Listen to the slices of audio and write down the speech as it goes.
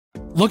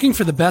Looking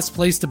for the best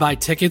place to buy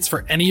tickets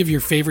for any of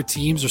your favorite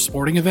teams or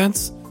sporting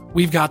events?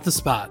 We've got the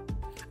spot.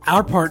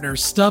 Our partner,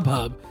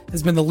 StubHub,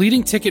 has been the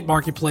leading ticket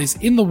marketplace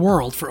in the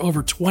world for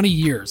over 20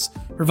 years,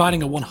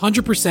 providing a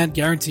 100%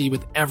 guarantee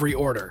with every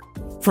order.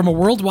 From a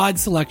worldwide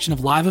selection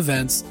of live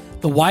events,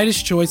 the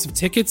widest choice of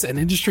tickets and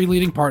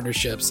industry-leading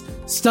partnerships,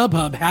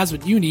 StubHub has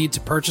what you need to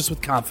purchase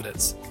with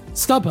confidence.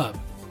 StubHub,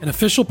 an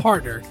official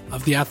partner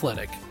of The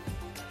Athletic.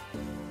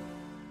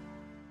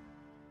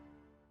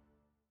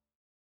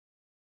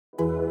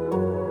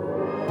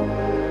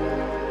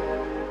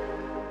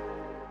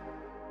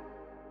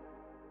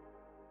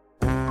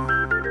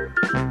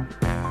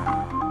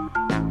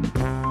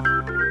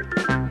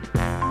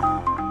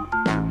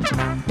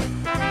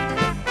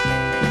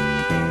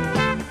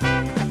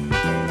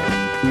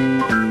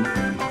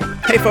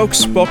 Hey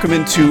folks, welcome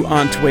into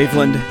On to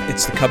Waveland.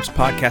 It's the Cubs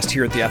podcast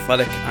here at The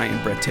Athletic. I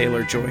am Brett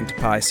Taylor, joined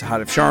by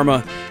Sahadev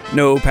Sharma.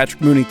 No Patrick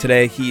Mooney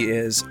today. He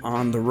is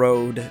on the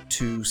road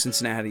to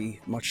Cincinnati,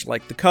 much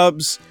like the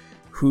Cubs,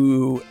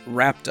 who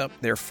wrapped up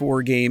their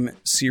 4-game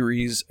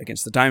series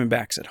against the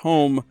Diamondbacks at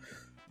home,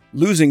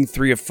 losing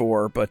 3 of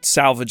 4, but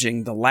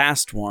salvaging the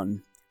last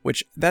one,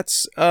 which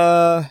that's,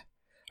 I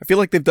feel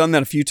like they've done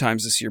that a few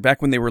times this year.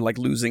 Back when they were like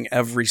losing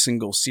every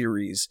single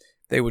series,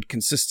 they would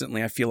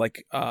consistently, I feel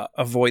like,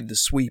 avoid the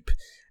sweep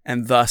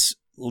and thus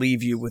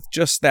leave you with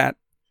just that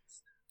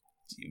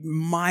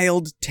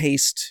mild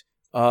taste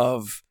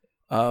of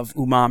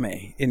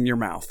umami in your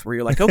mouth, where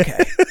you're like,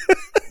 okay,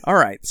 all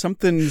right,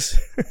 something's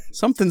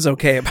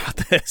okay about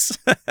this.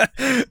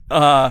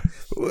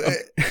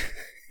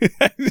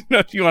 I don't know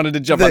if you wanted to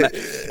jump on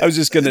that. I was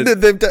just gonna.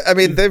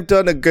 They've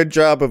done a good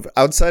job of,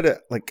 outside of,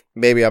 like,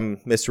 maybe I'm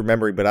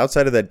misremembering, but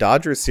outside of that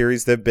Dodgers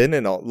series, they've been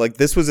in all, like,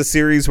 this was a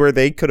series where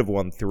they could have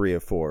won 3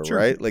 of 4, sure,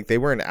 right? Like, they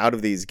weren't out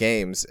of these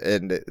games,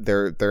 and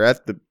they're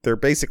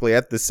basically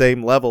at the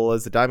same level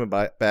as the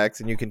Diamondbacks,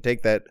 and you can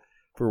take that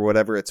for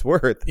whatever it's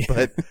worth. Yeah.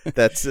 But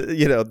that's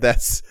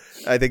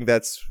I think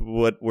that's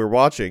what we're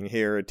watching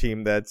here, a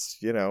team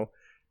that's,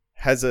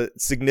 has a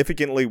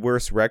significantly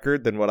worse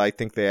record than what I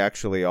think they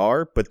actually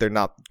are, but they're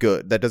not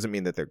good. That doesn't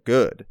mean that they're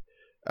good.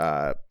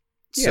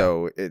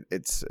 So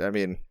it's,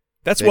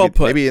 that's well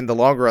put. Maybe in the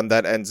long run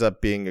that ends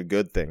up being a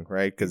good thing,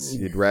 right? Because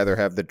you'd rather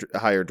have the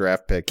higher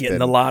draft pick get in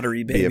the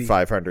lottery, baby. Be a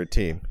 500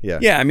 team. Yeah.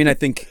 Yeah. I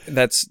think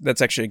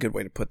that's actually a good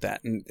way to put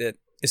that. And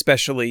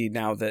especially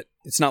now that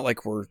it's not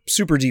like we're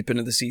super deep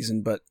into the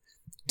season, but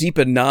deep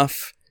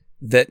enough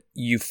that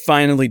you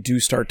finally do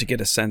start to get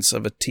a sense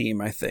of a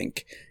team, I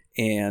think.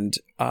 And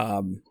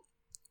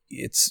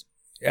it's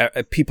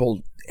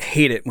people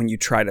hate it when you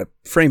try to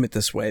frame it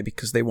this way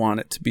because they want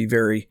it to be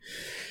very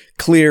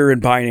clear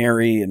and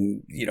binary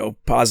and,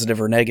 positive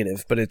or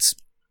negative. But it's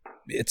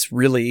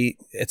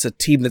a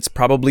team that's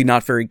probably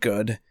not very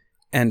good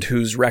and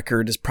whose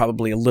record is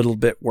probably a little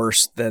bit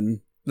worse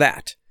than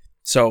that.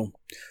 So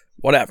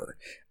whatever.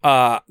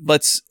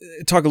 Let's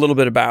talk a little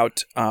bit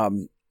about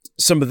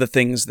some of the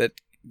things that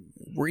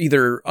were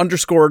either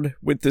underscored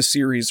with this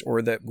series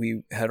or that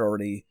we had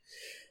already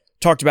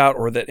talked about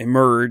or that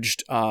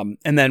emerged. And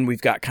then we've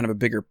got kind of a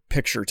bigger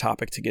picture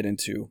topic to get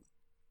into.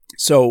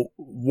 So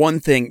one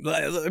thing,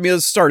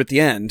 let's start at the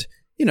end,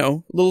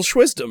 little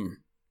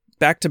Schwisdom,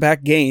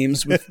 back-to-back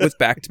games with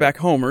back-to-back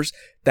homers.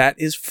 That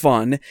is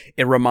fun.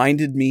 It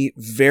reminded me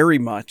very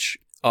much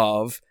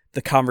of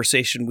the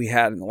conversation we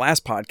had in the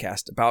last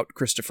podcast about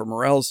Christopher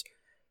Morel's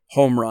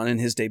home run in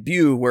his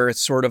debut, where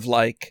it's sort of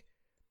like,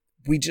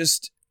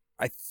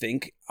 I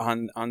think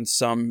on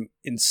some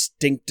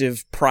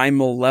instinctive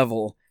primal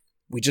level,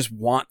 we just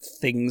want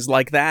things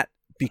like that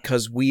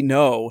because we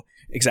know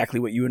exactly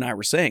what you and I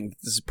were saying.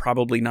 This is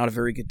probably not a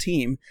very good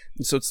team.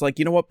 And so it's like,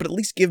 you know what, but at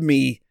least give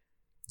me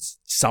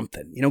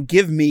something,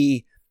 give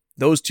me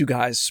those two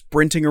guys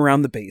sprinting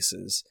around the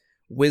bases,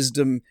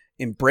 Wisdom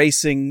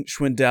embracing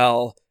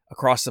Schwindel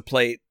across the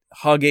plate,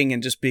 hugging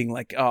and just being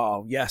like,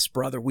 oh yes,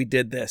 brother, we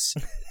did this.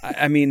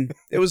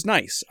 It was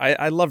nice.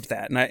 I loved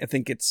that. And I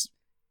think it's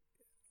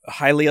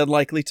highly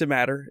unlikely to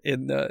matter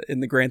in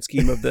the grand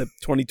scheme of the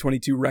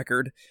 2022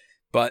 record,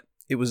 but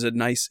it was a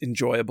nice,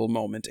 enjoyable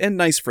moment and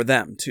nice for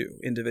them too,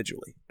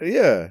 individually.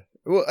 Yeah.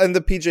 Well, and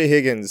the PJ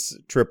Higgins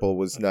triple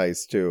was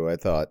nice too, I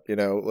thought.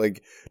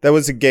 Like that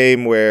was a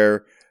game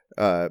where,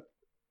 and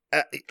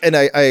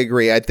I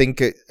agree. I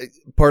think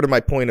part of my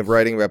point of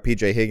writing about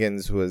PJ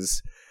Higgins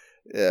was,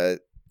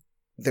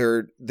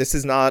 this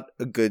is not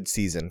a good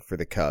season for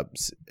the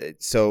Cubs.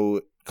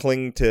 So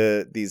cling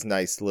to these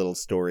nice little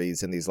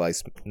stories and these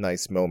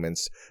nice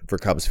moments for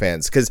Cubs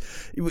fans, because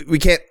we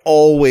can't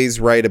always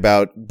write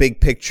about big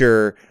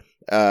picture,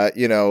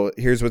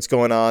 here's what's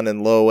going on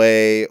in low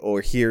A,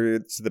 or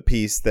here's the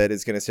piece that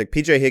is going to stick.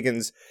 PJ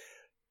Higgins,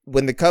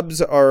 when the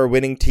Cubs are a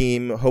winning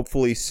team,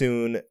 hopefully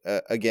soon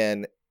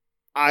again,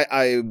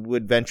 I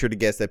would venture to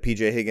guess that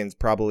PJ Higgins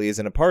probably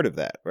isn't a part of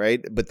that,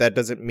 right? But that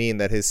doesn't mean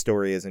that his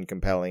story isn't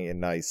compelling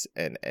and nice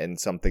and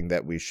something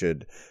that we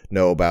should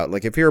know about.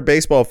 Like if you're a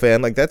baseball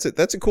fan, like that's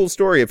a cool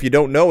story. If you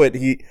don't know it,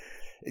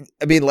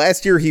 I mean,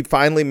 last year he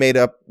finally made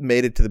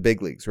it to the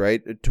big leagues,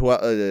 right?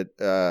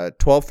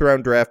 12th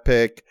round draft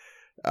pick.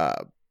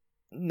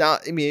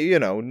 Not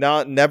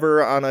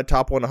never on a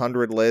top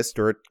 100 list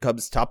or a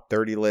Cubs top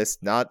 30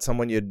 list. Not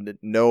someone you'd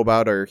know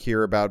about or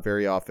hear about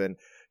very often.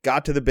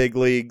 Got to the big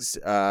leagues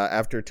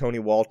after Tony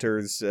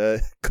Walters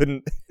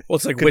couldn't. Well,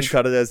 it's like couldn't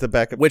cut it as the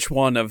backup. Which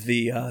one of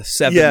the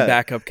 7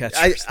 backup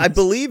catchers? I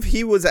believe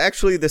he was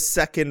actually the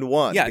second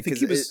one. Yeah, I think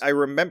he was. I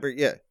remember.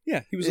 Yeah,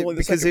 he was only the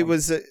because second it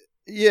was.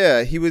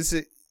 He was.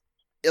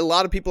 A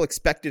lot of people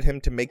expected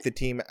him to make the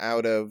team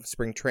out of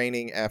spring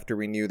training after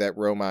we knew that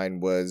Romine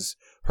was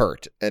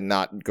hurt and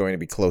not going to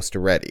be close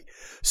to ready.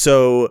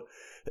 So.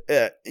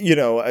 They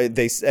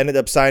ended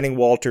up signing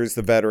Walters,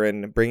 the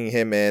veteran, bringing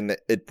him in.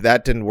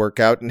 That didn't work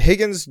out. And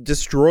Higgins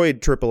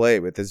destroyed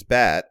AAA with his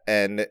bat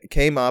and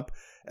came up.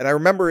 And I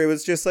remember it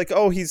was just like,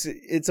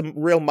 it's a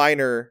real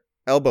minor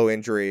elbow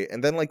injury.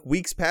 And then like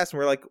weeks passed and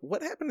we're like,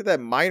 what happened to that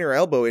minor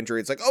elbow injury?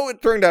 It's like,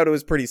 it turned out it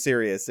was pretty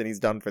serious and he's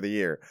done for the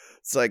year.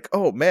 It's like,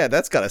 oh man,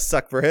 that's gotta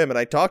suck for him. And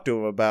I talked to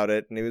him about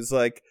it and he was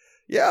like,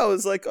 I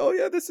was like,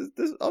 this.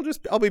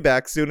 I'll be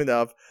back soon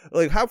enough.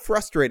 Like, how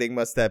frustrating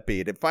must that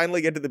be to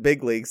finally get to the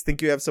big leagues,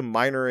 think you have some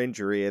minor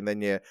injury, and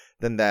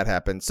then that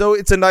happened. So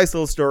it's a nice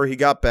little story. He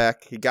got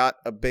back. He got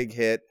a big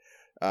hit,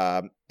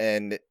 and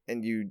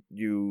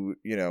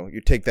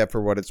you take that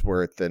for what it's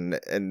worth.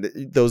 And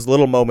those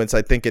little moments,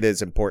 I think it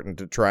is important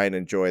to try and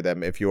enjoy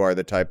them if you are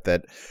the type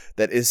that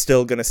is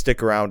still going to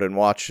stick around and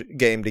watch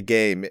game to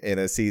game in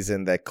a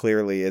season that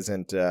clearly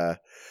isn't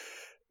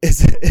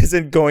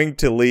going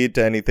to lead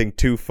to anything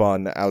too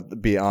fun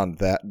out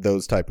beyond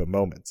those type of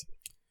moments.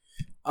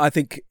 I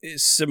think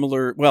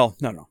similar. Well,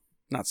 no,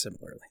 not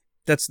similarly.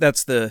 That's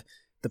the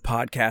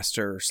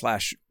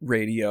podcaster /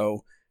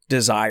 radio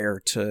desire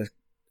to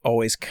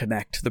always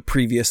connect the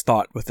previous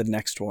thought with the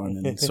next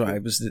one, and so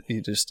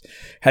you just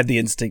had the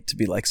instinct to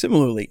be like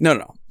similarly.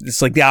 No,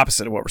 it's like the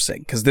opposite of what we're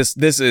saying, because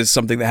this is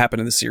something that happened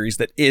in the series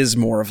that is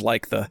more of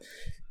like the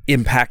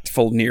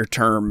impactful near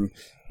term,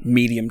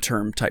 medium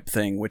term type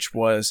thing, which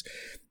was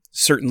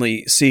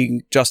certainly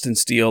seeing Justin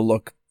Steele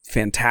look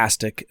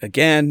fantastic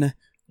again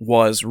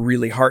was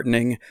really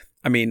heartening.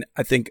 I mean,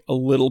 I think a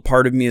little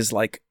part of me is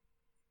like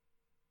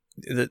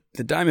the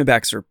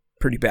Diamondbacks are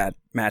pretty bad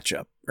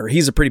matchup, or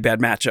he's a pretty bad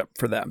matchup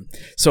for them.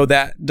 So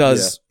that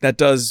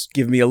does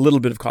give me a little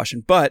bit of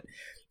caution, but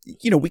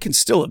we can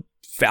still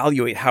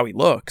evaluate how he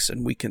looks,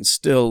 and we can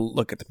still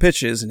look at the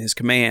pitches and his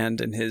command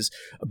and his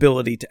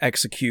ability to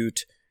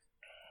execute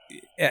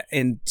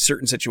in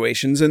certain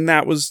situations, and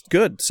that was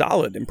good,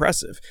 solid,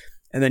 impressive.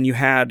 And then you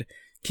had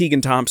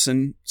Keegan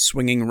Thompson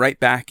swinging right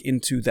back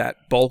into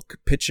that bulk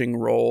pitching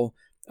role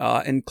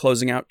and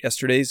closing out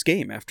yesterday's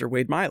game after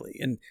Wade Miley.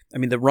 And I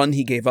mean, the run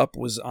he gave up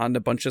was on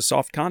a bunch of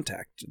soft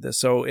contact,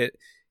 so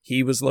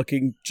he was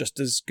looking just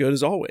as good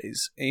as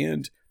always.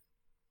 And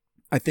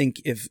I think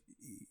if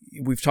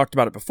we've talked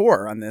about it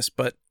before on this,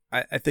 but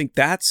I think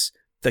that's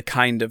the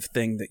kind of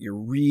thing that you're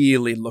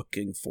really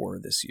looking for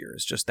this year,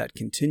 is just that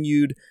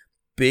continued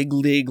big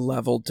league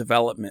level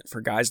development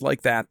for guys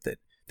like that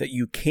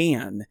you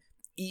can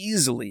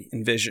easily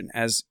envision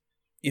as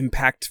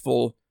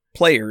impactful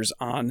players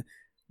on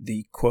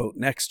the quote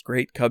next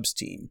great Cubs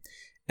team.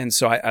 And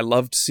so I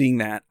loved seeing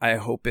that. I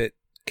hope it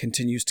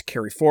continues to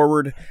carry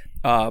forward.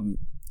 A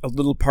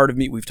little part of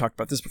me, we've talked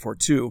about this before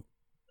too,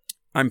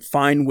 I'm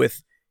fine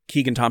with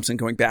Keegan Thompson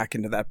going back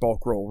into that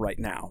bulk role right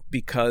now,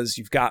 because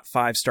you've got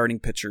 5 starting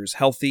pitchers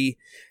healthy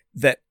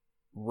that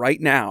right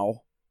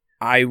now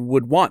I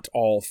would want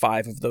all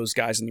 5 of those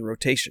guys in the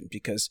rotation,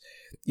 because,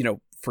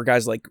 for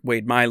guys like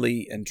Wade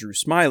Miley and Drew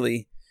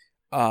Smyly,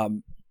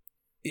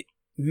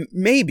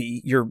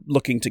 maybe you're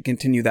looking to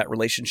continue that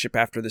relationship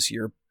after this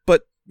year,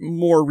 but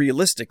more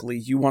realistically,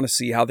 you want to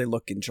see how they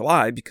look in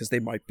July, because they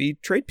might be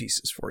trade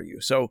pieces for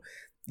you. So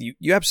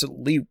you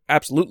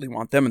absolutely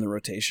want them in the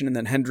rotation. And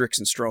then Hendricks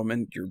and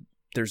Stroman,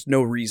 there's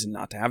no reason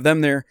not to have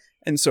them there.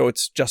 And so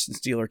it's Justin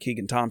Steele or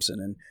Keegan Thompson.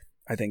 And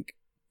I think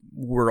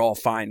we're all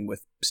fine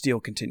with Steele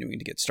continuing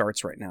to get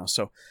starts right now.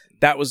 So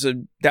that was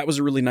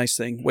a really nice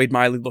thing. Wade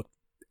Miley looked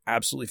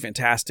absolutely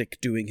fantastic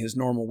doing his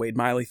normal Wade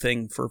Miley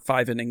thing for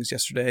 5 innings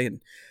yesterday.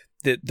 And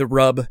the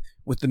rub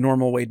with the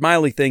normal Wade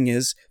Miley thing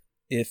is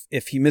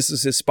if he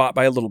misses his spot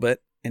by a little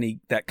bit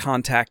and that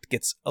contact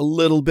gets a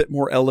little bit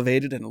more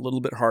elevated and a little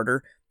bit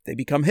harder, they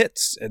become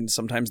hits. And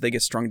sometimes they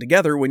get strung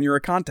together when you're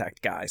a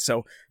contact guy.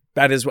 So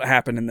that is what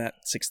happened in that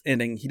 6th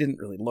inning. He didn't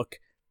really look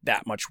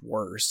that much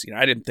worse.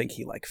 I didn't think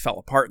he fell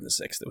apart in the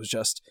 6th. It was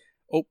just,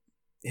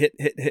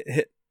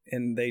 hit.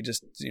 And they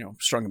just,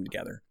 strung him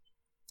together.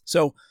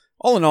 So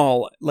all in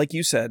all, like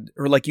you said,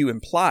 or like you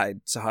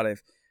implied, Sahadev,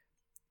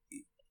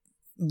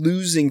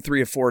 losing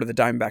 3 of 4 to the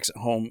Diamondbacks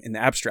at home in the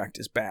abstract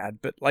is bad,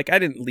 but I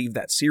didn't leave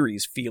that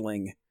series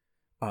feeling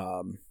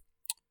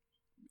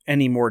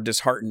any more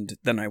disheartened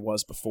than I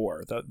was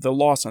before. The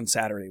loss on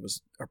Saturday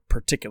was a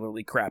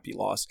particularly crappy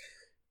loss,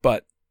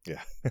 but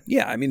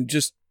yeah, I mean,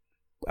 just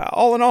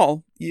all in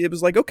all, it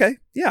was okay,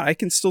 yeah, I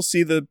can still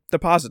see the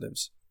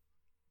positives.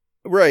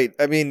 Right.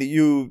 I mean,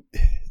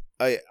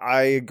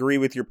 I agree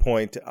with your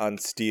point on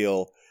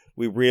Steele.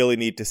 We really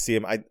need to see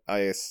him.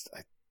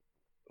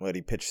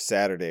 He pitched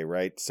Saturday,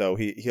 right? So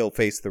he'll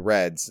face the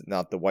Reds,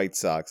 not the White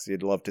Sox.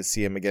 You'd love to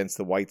see him against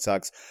the White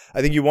Sox.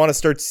 I think you want to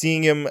start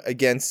seeing him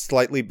against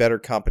slightly better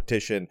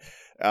competition.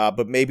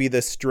 But maybe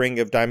the string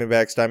of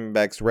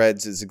Diamondbacks,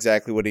 Reds is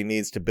exactly what he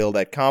needs to build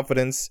that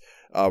confidence,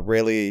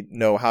 really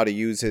know how to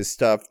use his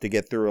stuff to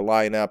get through a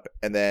lineup,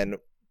 and then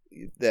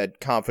that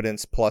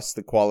confidence plus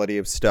the quality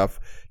of stuff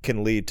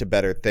can lead to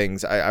better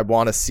things. I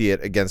want to see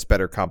it against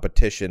better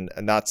competition.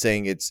 I'm not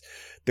saying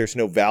there's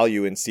no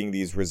value in seeing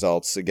these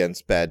results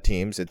against bad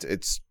teams.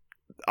 It's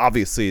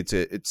obviously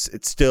it's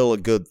still a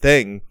good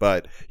thing,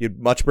 but you'd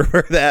much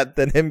prefer that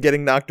than him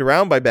getting knocked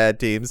around by bad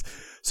teams.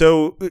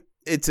 So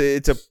it's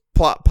a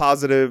plot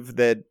positive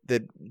that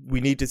we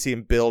need to see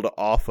him build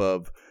off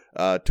of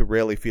to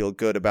really feel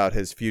good about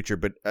his future.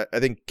 But I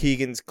think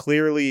Keegan's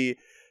clearly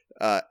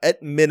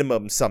at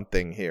minimum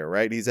something here,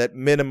 right? He's at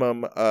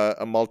minimum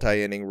a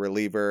multi-inning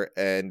reliever,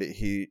 and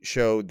he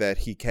showed that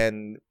he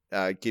can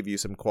give you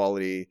some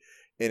quality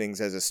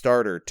innings as a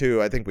starter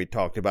too. I think we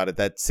talked about it,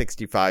 that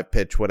 65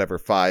 pitch, whatever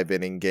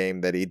 5-inning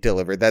game that he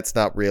delivered. That's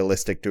not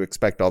realistic to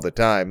expect all the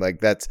time.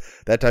 Like that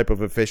type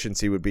of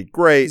efficiency would be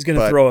great. He's going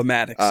to throw a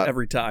Maddox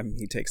every time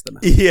he takes them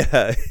out.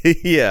 Yeah.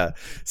 Yeah.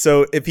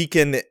 So if he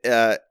can,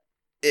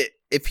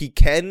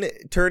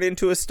 turn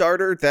into a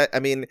starter,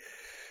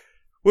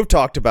 we've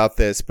talked about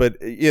this, but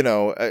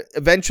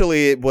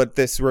eventually what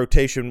this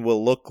rotation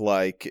will look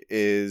like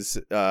is,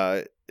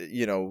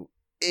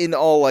 in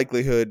all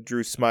likelihood,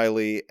 Drew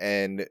Smyly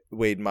and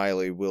Wade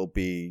Miley will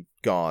be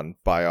gone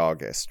by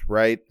August,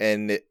 right?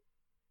 And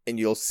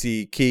you'll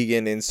see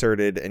Keegan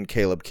inserted and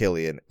Caleb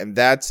Killian, and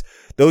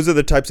those are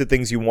the types of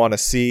things you want to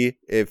see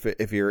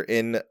if you're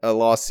in a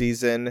lost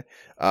season.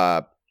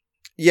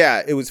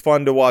 Yeah, it was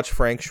fun to watch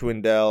Frank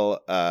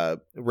Schwindel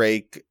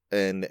rake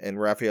and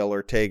Rafael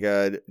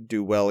Ortega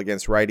do well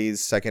against righties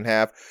second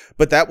half.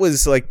 But that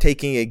was like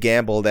taking a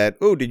gamble that,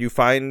 did you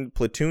find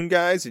platoon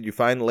guys? Did you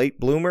find late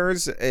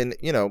bloomers? And,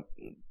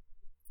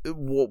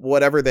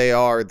 whatever they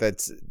are,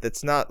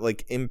 that's not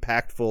like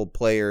impactful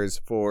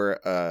players for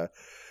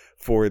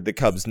the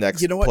Cubs'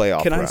 next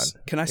playoff run.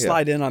 Can I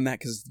slide in on that?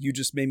 Because you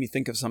just made me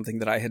think of something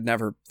that I had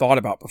never thought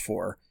about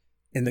before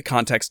in the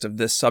context of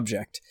this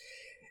subject.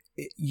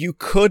 You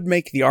could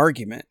make the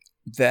argument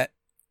that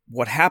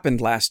what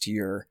happened last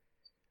year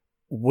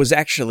was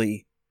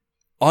actually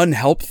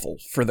unhelpful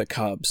for the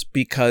Cubs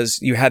because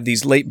you had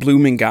these late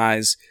blooming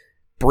guys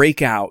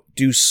break out,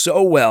 do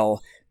so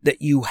well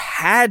that you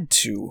had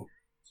to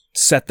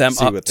set them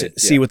up to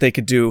see what they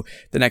could do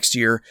the next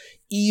year,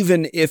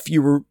 even if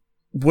you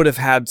would have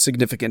had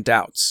significant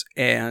doubts.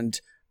 And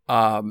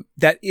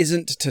that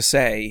isn't to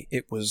say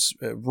it was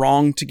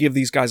wrong to give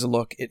these guys a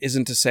look. It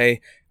isn't to say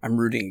I'm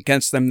rooting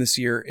against them this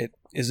year. It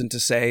isn't to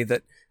say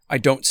that I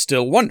don't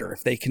still wonder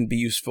if they can be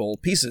useful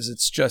pieces.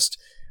 It's just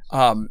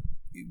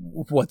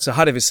what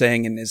Sahadev is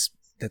saying, and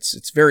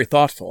it's very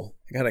thoughtful.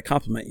 I got to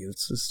compliment you.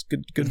 It's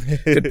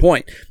good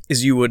point.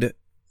 Is you would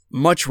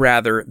much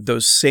rather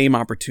those same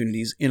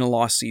opportunities in a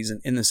lost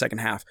season in the second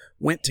half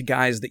went to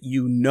guys that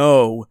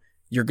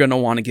you're going to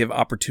want to give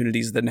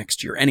opportunities the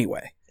next year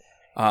anyway.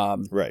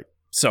 Right.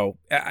 So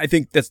I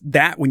think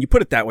that when you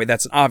put it that way,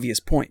 that's an obvious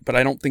point, but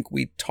I don't think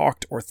we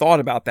talked or thought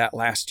about that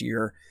last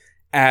year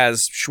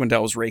as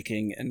Schwindel was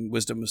raking and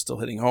Wisdom was still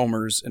hitting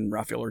homers and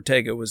Rafael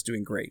Ortega was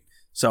doing great.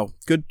 So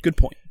good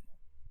point.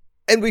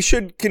 And we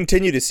should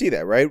continue to see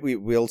that, right?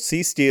 We'll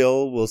see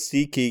Steele, we'll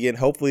see Keegan.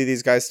 Hopefully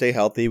these guys stay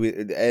healthy.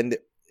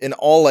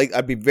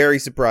 I'd be very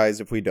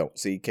surprised if we don't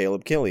see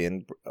Caleb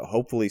Killian,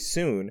 hopefully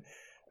soon.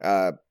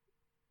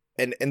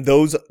 And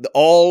those,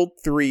 all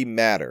three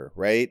matter,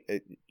 right?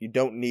 You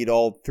don't need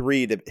all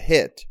three to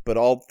hit, but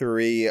all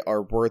three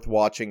are worth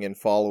watching and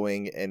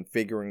following and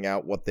figuring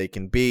out what they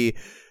can be.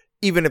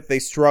 Even if they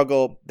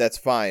struggle, that's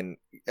fine.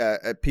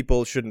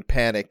 People shouldn't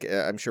panic.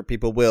 I'm sure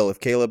people will. If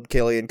Caleb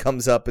Killian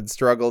comes up and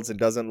struggles and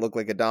doesn't look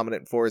like a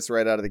dominant force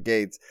right out of the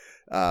gates,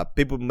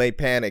 people may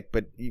panic,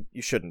 but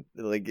you shouldn't.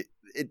 Like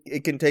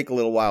it can take a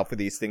little while for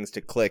these things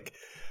to click.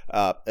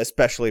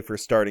 Especially for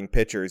starting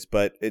pitchers,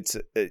 but it's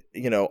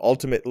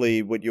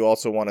ultimately what you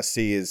also want to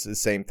see is the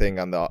same thing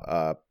on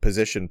the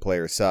position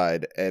player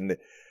side, and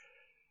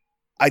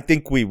I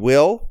think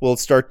we'll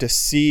start to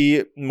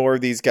see more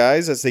of these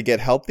guys as they get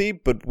healthy.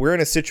 But we're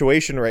in a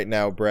situation right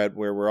now, Brett,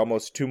 where we're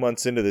almost 2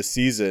 months into the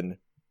season,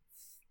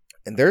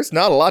 and there's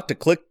not a lot to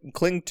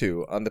cling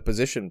to on the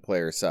position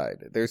player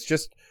side. There's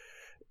just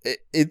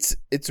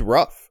it's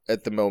rough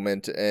at the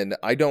moment, and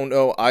I don't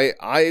know.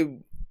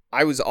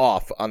 I was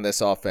off on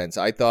this offense.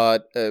 I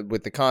thought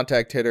with the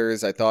contact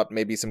hitters, I thought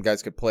maybe some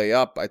guys could play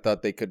up. I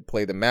thought they could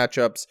play the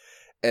matchups,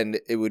 and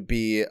it would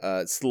be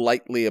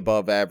slightly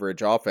above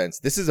average offense.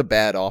 This is a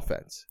bad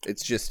offense.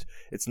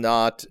 It's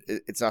not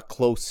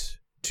close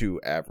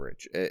to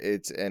average.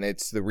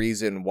 It's the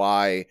reason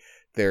why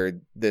they're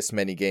this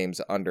many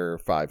games under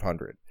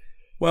 500.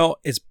 Well,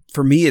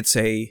 for me, it's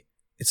a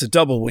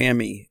double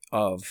whammy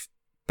of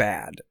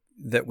bad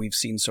that we've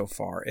seen so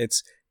far.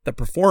 It's the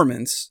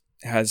performance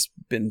has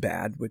been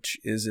bad, which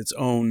is its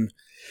own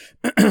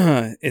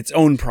its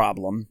own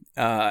problem.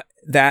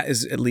 That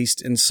is at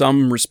least in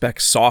some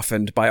respects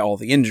softened by all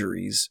the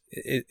injuries.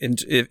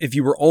 If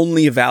you were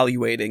only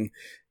evaluating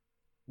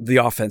the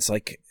offense,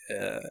 like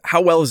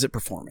how well is it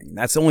performing?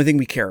 That's the only thing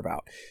we care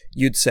about.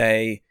 You'd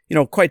say,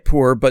 quite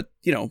poor, but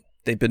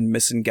they've been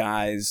missing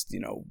guys,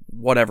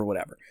 whatever.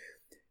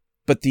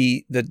 But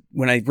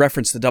when I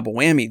reference the double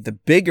whammy, the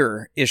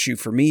bigger issue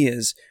for me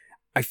is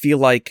I feel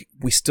like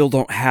we still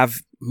don't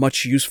have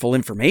much useful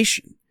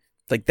information.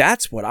 Like,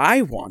 that's what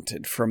I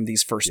wanted from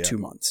these first 2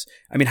 months.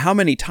 I mean, how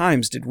many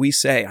times did we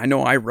say, I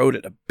know I wrote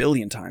it a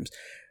billion times,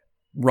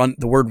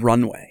 the word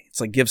runway.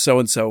 It's like, give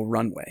so-and-so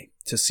runway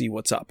to see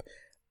what's up.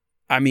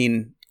 I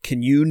mean,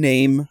 can you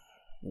name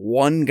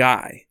one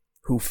guy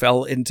who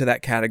fell into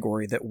that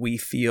category that we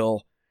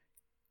feel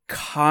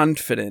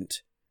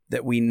confident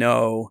that we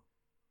know,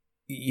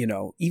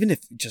 even if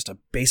just a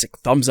basic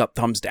thumbs up,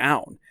 thumbs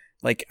down?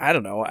 Like, I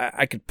don't know.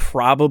 I could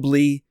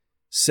probably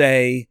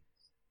say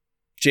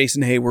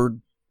Jason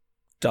Hayward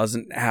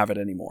doesn't have it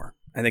anymore.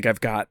 I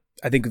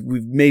think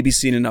we've maybe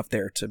seen enough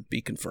there to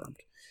be confirmed.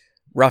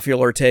 Rafael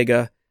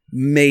Ortega,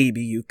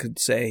 maybe you could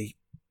say,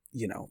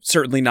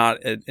 certainly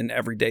not an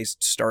everyday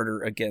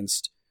starter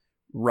against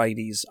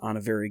righties on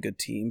a very good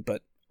team,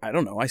 but I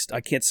don't know.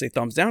 I can't say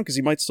thumbs down because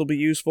he might still be a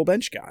useful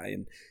bench guy.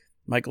 And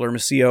Michael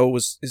Hermosillo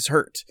is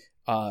hurt.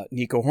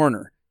 Nico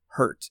Horner,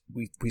 hurt.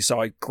 We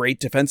saw it great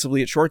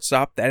defensively at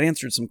shortstop. That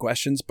answered some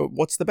questions, but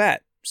what's the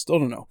bat? Still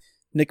don't know.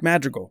 Nick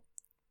Madrigal,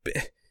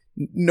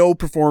 no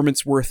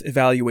performance worth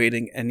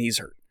evaluating, and he's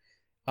hurt.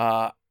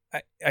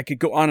 I could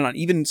go on and on.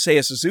 Even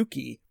Seiya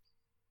Suzuki,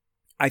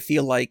 I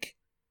feel like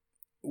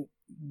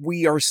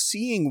we are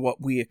seeing what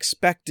we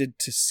expected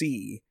to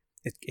see.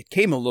 It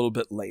came a little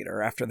bit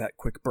later after that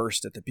quick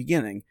burst at the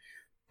beginning,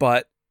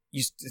 but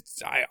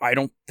I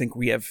don't think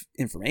we have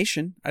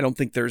information. I don't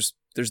think there's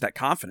that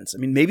confidence. I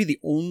mean, maybe the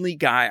only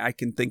guy I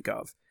can think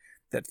of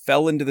that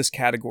fell into this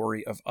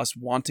category of us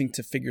wanting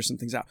to figure some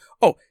things out.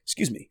 Oh,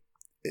 excuse me.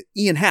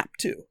 Ian Happ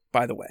too,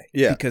 by the way.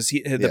 Yeah. Because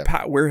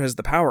where has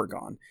the power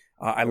gone?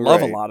 I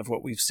love a lot of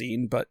what we've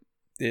seen, but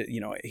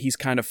he's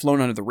kind of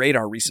flown under the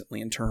radar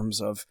recently in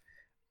terms of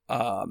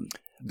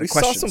we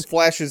saw some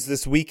flashes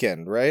this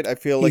weekend, right? I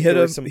feel like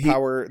there was some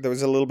power. There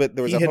was a little bit.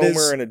 There was a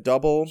homer and a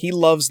double. He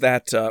loves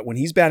that when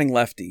he's batting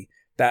lefty,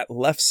 that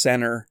left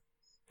center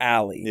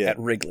alley at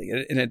Wrigley,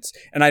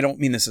 and I don't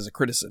mean this as a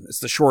criticism. It's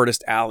the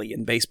shortest alley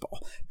in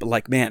baseball, but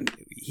like, man,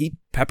 he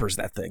peppers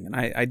that thing, and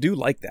I do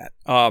like that.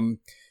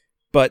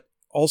 But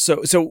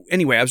also, so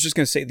anyway, I was just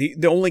going to say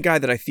the only guy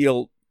that I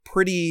feel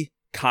pretty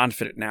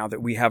confident now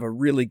that we have a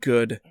really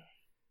good,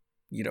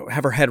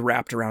 have our head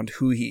wrapped around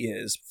who he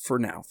is for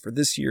now, for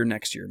this year,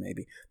 next year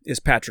maybe, is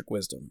Patrick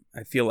Wisdom.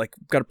 I feel like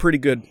we've got a pretty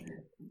good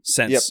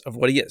sense of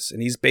what he is,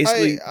 and he's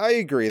basically I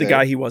agree the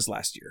guy he was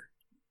last year.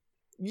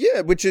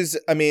 Yeah, which is,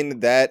 I mean,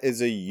 that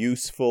is a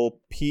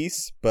useful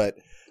piece, but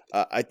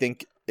I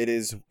think it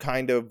is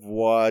kind of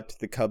what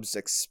the Cubs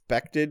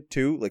expected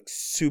too, like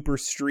super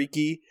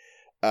streaky.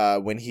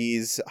 When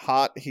he's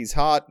hot,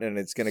 and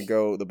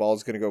the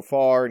ball's going to go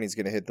far, and he's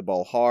going to hit the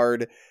ball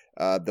hard.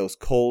 Those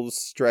cold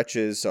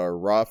stretches are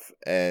rough,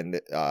 and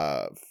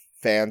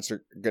fans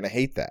are going to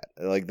hate that.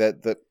 Like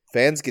that, the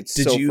fans get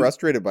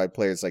frustrated by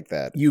players like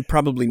that. You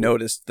probably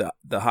noticed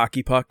the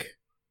hockey puck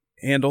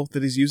handle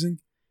that he's using.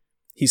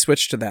 He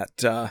switched to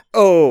that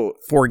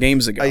 4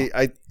 games ago.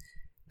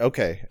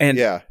 Okay.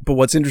 But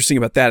what's interesting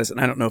about that is,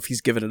 and I don't know if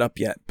he's given it up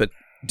yet, but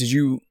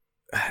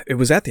it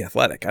was at The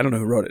Athletic. I don't know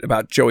who wrote it,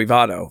 about Joey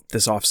Votto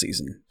this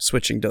offseason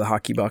switching to the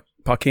hockey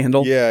puck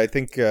handle. Yeah, I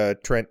think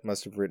Trent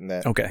must have written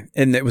that. Okay.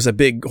 And it was a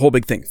whole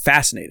big thing.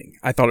 Fascinating.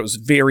 I thought it was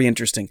very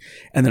interesting.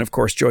 And then, of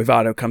course, Joey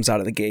Votto comes out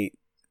of the gate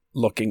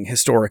looking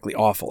historically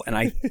awful. And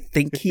I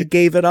think he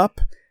gave it up.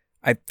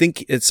 I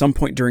think at some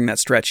point during that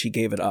stretch, he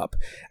gave it up.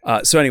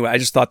 So anyway, I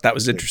just thought that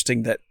was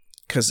interesting that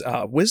because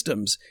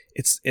Wisdom's,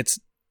 it's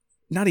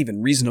not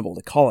even reasonable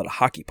to call it a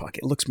hockey puck.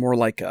 It looks more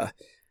like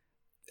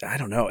I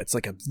don't know. It's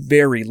like a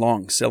very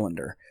long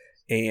cylinder.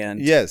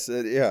 And yes,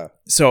 yeah.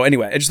 So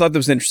anyway, I just thought that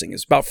was interesting.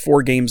 It's about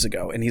 4 games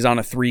ago, and he's on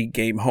a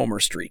 3-game homer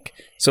streak.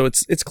 So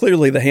it's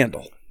clearly the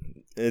handle.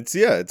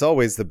 It's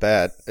always the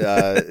bat.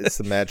 It's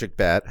the magic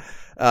bat.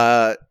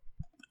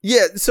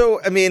 Yeah.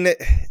 So I mean,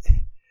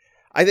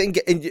 I think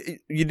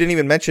you didn't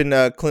even mention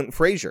Clint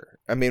Frazier.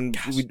 I mean,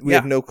 we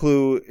have no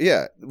clue.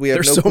 Yeah, we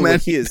have no clue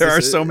what he is. There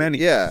are so many.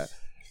 Yeah,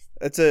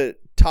 that's a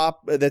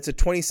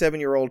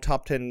 27-year-old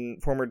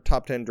former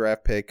top 10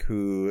 draft pick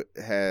who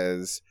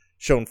has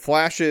shown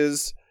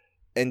flashes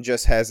and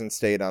just hasn't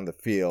stayed on the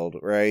field,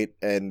 right?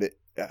 And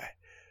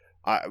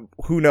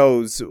who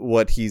knows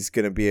what he's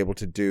going to be able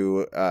to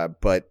do?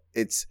 But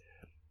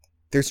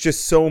there's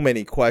just so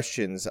many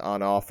questions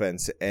on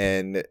offense,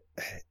 and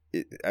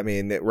I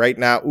mean, right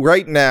now,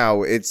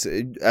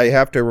 I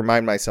have to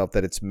remind myself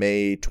that it's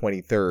May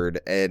 23rd,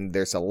 and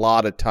there's a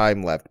lot of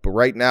time left. But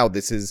right now,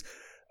 this is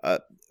a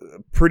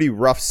pretty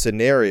rough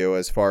scenario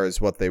as far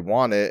as what they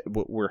wanted,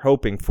 what we're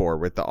hoping for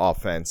with the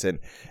offense,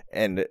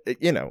 and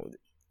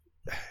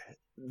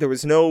there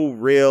was no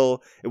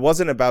real. It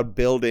wasn't about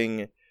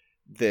building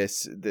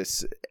this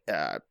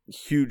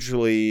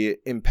hugely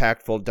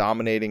impactful,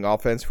 dominating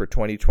offense for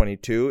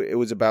 2022. It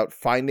was about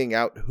finding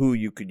out who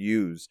you could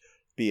use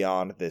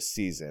beyond this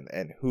season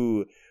and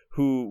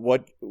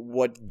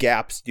what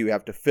gaps do you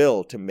have to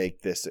fill to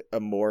make this a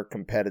more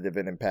competitive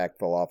and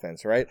impactful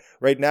offense, right?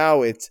 Right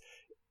now,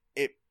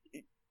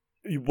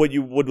 what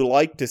you would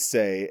like to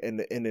say,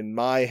 and in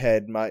my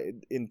head,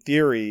 in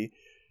theory,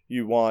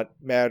 you want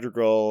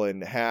Madrigal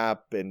and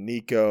Hap and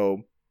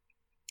Nico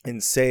and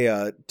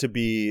Seiya to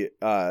be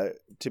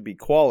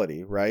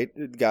quality, right?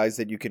 Guys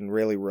that you can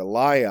really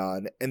rely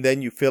on, and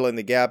then you fill in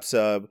the gaps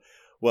of,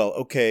 well,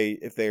 okay,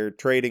 if they're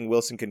trading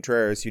Wilson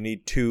Contreras, you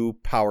need 2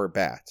 power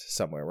bats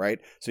somewhere, right?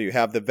 So you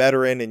have the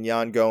veteran and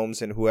Yan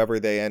Gomes and whoever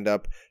they end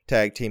up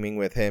tag teaming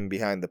with him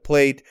behind the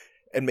plate,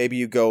 and maybe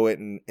you go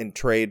and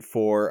trade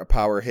for a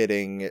power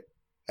hitting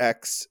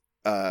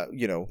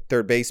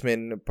third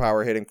baseman,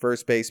 power hitting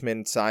first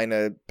baseman, sign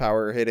a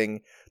power hitting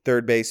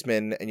third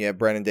baseman, and you have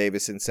Brennan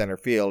Davis in center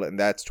field, and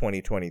that's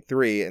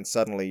 2023, and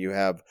suddenly you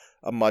have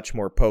a much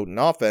more potent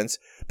offense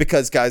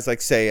because guys like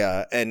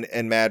Seiya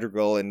and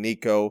Madrigal and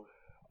Nico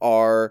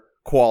are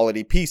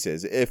quality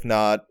pieces. If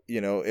not,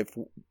 if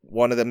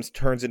one of them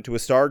turns into a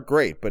star,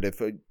 great, but if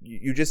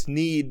you just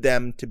need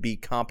them to be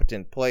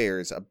competent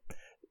players,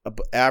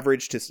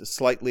 average to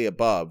slightly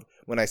above.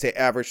 When I say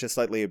average to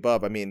slightly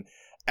above, I mean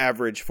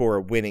average for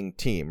a winning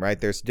team, right?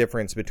 There's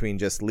difference between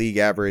just league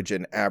average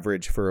and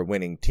average for a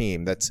winning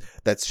team. That's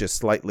just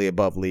slightly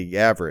above league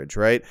average,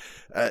 right?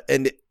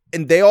 And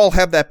they all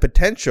have that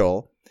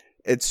potential.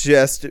 It's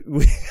just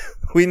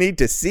we need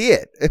to see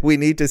it. We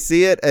need to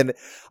see it. And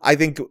I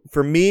think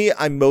for me,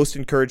 I'm most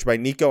encouraged by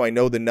Nico. I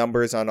know the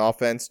numbers on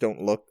offense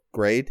don't look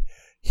great.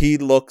 He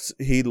looked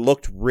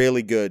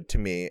really good to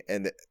me.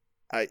 And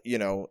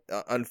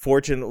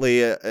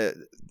unfortunately,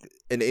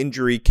 an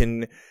injury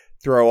can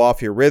throw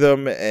off your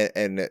rhythm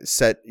and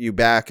set you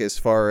back as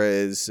far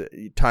as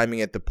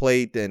timing at the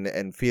plate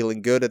and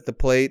feeling good at the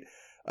plate.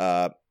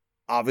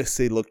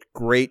 Obviously looked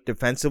great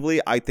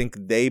defensively. I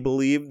think they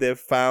believe they've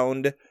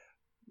found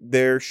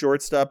their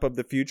shortstop of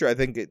the future. I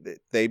think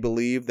they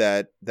believe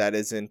that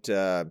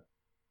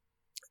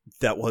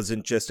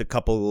wasn't just a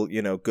couple,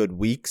 good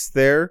weeks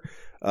there.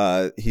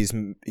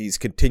 He's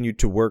continued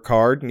to work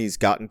hard and he's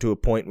gotten to a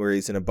point where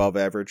he's an above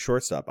average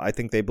shortstop. I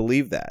think they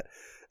believe that.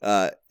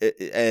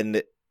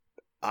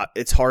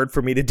 It's hard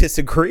for me to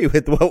disagree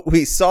with what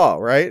we saw,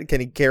 right?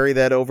 Can he carry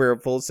that over a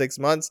full 6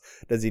 months?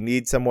 Does he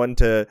need someone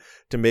to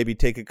maybe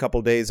take a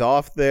couple days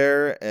off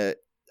there?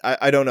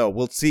 I don't know.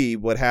 We'll see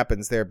what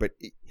happens there. But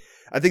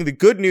I think the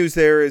good news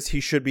there is he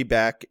should be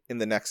back in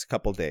the next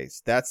couple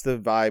days. That's the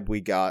vibe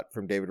we got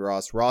from David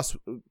Ross. Ross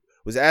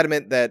was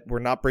adamant that we're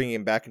not bringing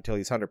him back until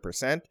he's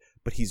 100%,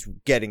 but he's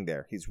getting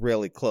there. He's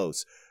really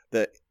close.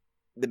 The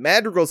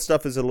Madrigal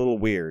stuff is a little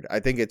weird. I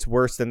think it's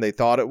worse than they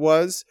thought it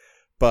was,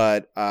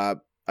 but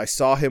I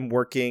saw him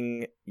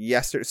working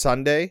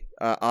Sunday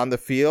on the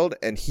field,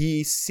 and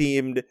he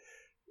seemed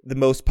the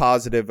most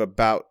positive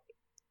about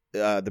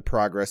the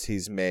progress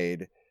he's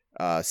made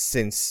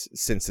since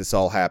this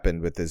all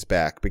happened with his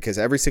back. Because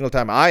every single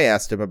time I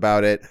asked him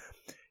about it,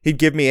 he'd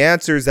give me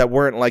answers that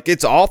weren't like,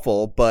 it's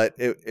awful, but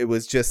it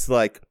was just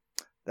like,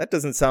 that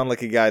doesn't sound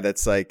like a guy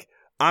that's like,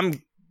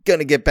 I'm going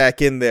to get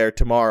back in there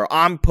tomorrow.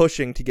 I'm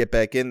pushing to get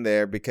back in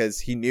there, because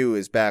he knew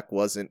his back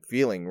wasn't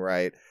feeling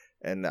right.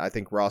 And I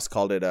think Ross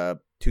called it a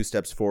 2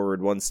 steps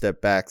forward, 1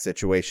 step back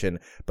situation.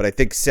 But I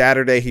think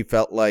Saturday he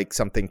felt like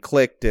something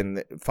clicked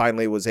and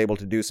finally was able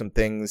to do some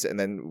things. And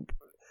then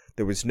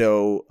there was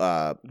no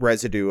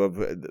residue of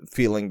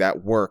feeling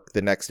that work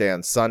the next day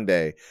on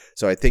Sunday.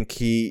 So I think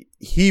he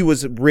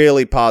was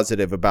really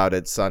positive about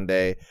it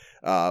Sunday.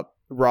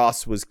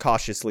 Ross was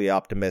cautiously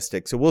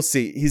optimistic. So we'll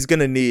see. He's going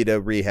to need a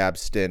rehab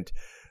stint.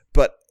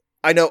 But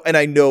I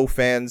know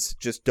fans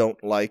just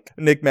don't like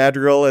Nick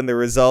Madrigal and the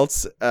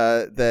results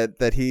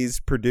that he's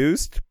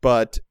produced,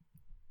 but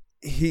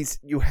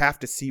you have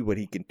to see what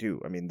he can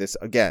do. I mean, this,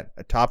 again,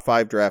 a top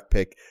 5 draft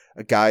pick,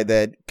 a guy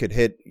that could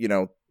hit,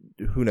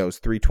 who knows,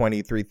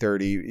 320,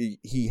 330.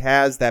 He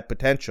has that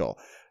potential.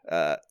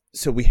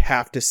 So we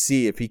have to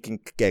see if he can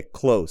get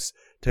close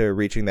to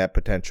reaching that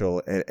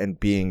potential and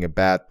being a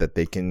bat that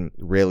they can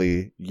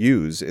really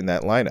use in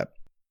that lineup.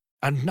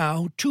 And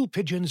now, 2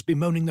 pigeons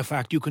bemoaning the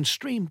fact you can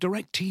stream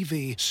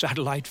DirecTV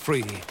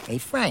satellite-free. Hey,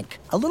 Frank,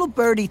 a little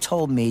birdie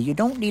told me you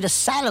don't need a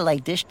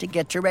satellite dish to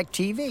get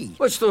DirecTV.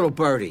 What's little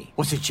birdie?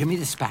 Was it Jimmy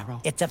the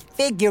Sparrow? It's a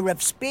figure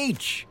of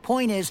speech.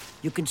 Point is,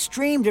 you can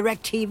stream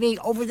DirecTV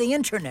over the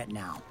internet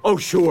now. Oh,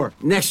 sure.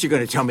 Next you're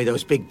going to tell me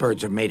those big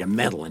birds are made of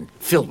metal and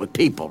filled with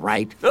people,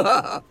 right?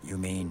 You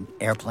mean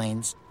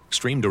airplanes?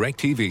 Stream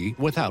DirecTV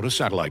without a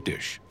satellite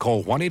dish.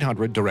 Call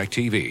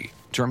 1-800-DirecTV.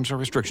 Terms and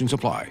restrictions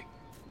apply.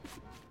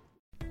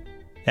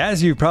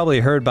 As you've probably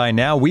heard by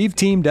now, we've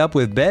teamed up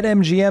with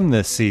BetMGM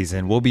this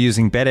season. We'll be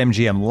using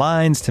BetMGM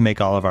lines to make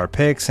all of our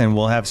picks, and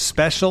we'll have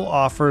special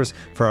offers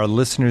for our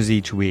listeners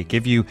each week.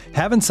 If you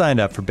haven't signed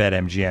up for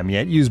BetMGM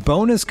yet, use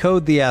bonus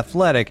code The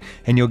Athletic,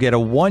 and you'll get a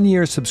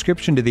 1-year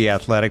subscription to The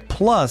Athletic,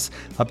 plus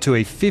up to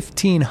a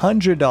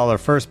 $1,500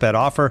 first bet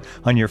offer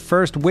on your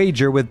first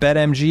wager with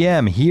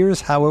BetMGM.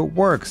 Here's how it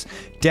works.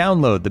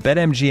 Download the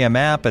BetMGM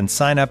app and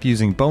sign up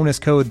using bonus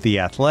code The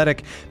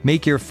Athletic.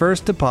 Make your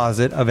first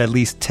deposit of at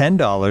least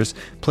 $10.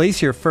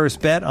 Place your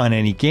first bet on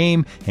any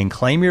game and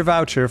claim your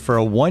voucher for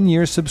a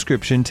 1-year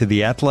subscription to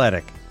The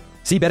Athletic.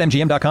 See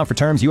BetMGM.com for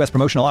terms. U.S.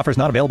 promotional offers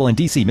not available in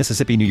D.C.,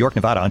 Mississippi, New York,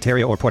 Nevada,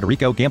 Ontario, or Puerto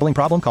Rico. Gambling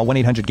problem? Call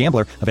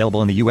 1-800-GAMBLER.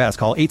 Available in the U.S.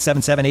 Call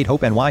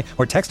 877-8-HOPE-NY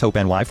or text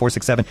HOPE-NY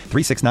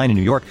 467-369 in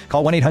New York.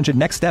 Call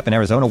 1-800-NEXT-STEP in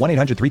Arizona.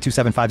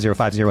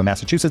 1-800-327-5050 in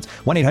Massachusetts.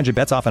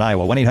 1-800-BETS-OFF in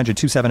Iowa.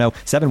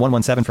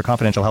 1-800-270-7117 for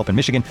confidential help in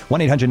Michigan.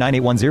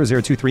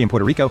 1-800-981-0023 in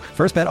Puerto Rico.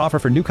 First bet offer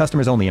for new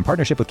customers only in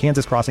partnership with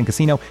Kansas Crossing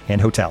Casino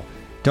and Hotel.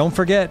 Don't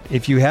forget,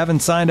 if you haven't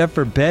signed up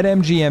for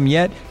BetMGM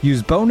yet,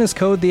 use bonus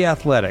code The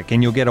Athletic,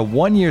 and you'll get a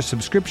 1-year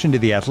subscription to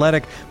The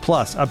Athletic,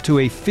 plus up to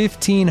a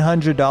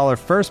 $1,500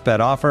 first bet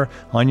offer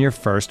on your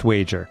first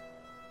wager.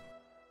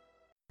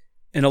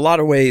 In a lot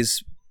of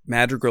ways,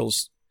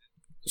 Madrigal's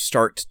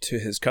start to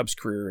his Cubs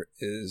career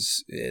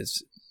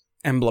is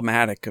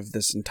emblematic of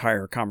this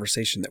entire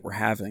conversation that we're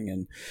having,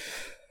 and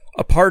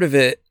a part of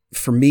it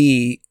for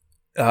me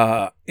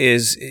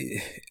is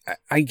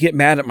I get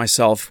mad at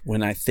myself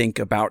when I think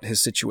about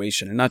his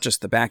situation, and not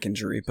just the back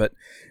injury, but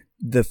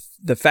the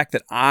fact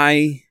that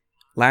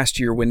last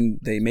year when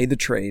they made the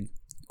trade,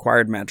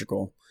 acquired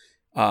Madrigal,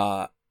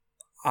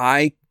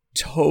 I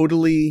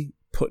totally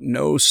put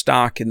no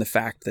stock in the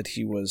fact that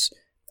he was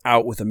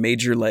out with a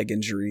major leg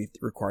injury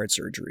that required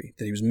surgery,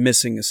 that he was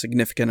missing a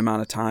significant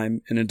amount of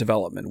time in a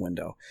development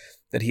window,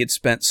 that he had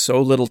spent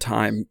so little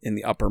time in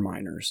the upper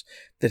minors,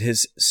 that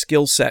his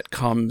skill set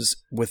comes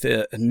with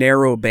a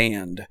narrow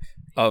band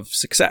of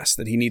success,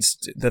 that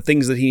the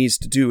things that he needs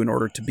to do in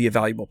order to be a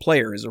valuable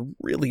player is a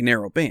really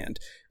narrow band.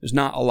 There's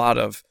not a lot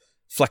of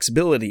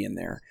flexibility in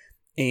there.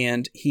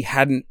 And he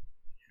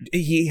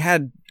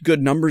had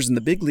good numbers in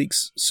the big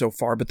leagues so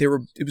far, but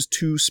it was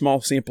 2 small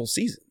sample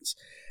seasons.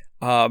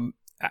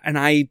 And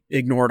I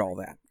ignored all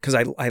that because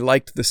I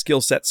liked the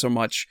skill set so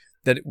much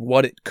that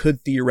what it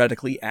could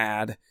theoretically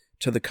add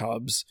to the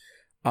Cubs.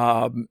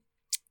 And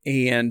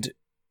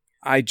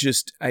I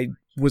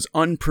was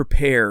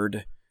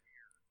unprepared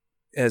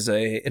as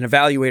an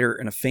evaluator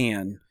and a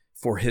fan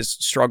for his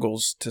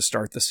struggles to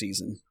start the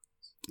season.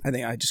 I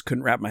think I just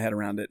couldn't wrap my head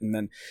around it. And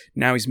then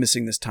now he's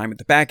missing this time with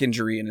the back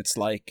injury. And it's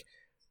like,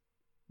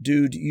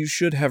 dude, you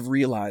should have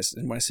realized,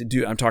 and when I say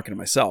dude, I'm talking to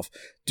myself,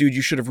 dude,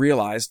 you should have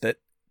realized that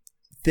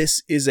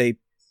this is a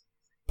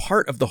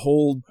part of the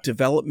whole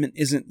development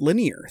isn't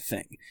linear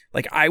thing.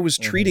 Like I was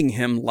treating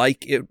him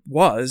like it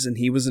was, and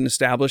he was an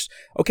established,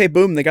 okay,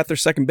 boom, they got their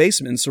second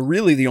baseman. So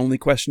really the only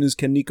question is,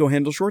 can Nico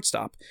handle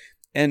shortstop?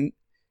 And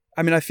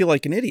I mean, I feel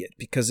like an idiot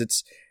because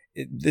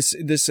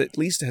this at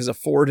least has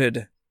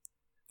afforded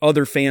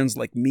other fans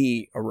like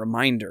me a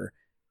reminder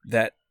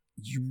that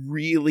you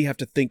really have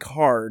to think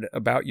hard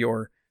about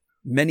your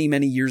many,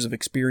 many years of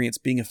experience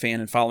being a fan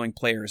and following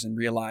players and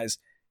realize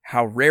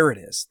how rare it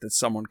is that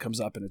someone comes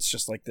up and it's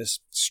just like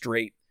this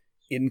straight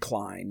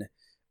incline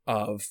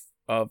of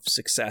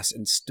success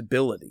and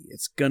stability.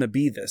 It's going to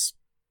be this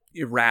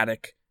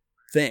erratic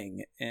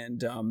thing.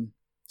 And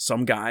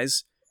some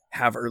guys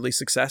have early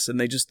success and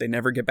they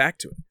never get back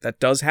to it. That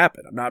does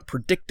happen. I'm not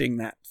predicting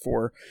that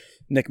for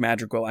Nick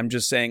Madrigal. I'm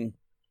just saying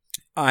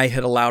I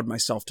had allowed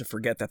myself to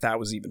forget that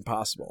was even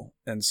possible.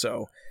 And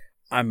so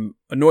I'm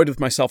annoyed with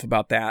myself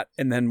about that.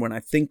 And then when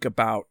I think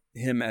about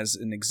him as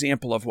an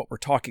example of what we're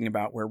talking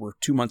about, where we're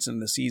 2 months into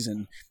the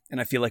season, and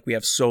I feel like we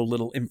have so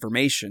little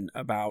information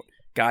about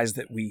guys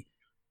that we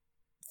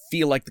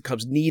feel like the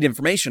Cubs need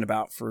information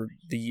about for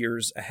the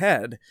years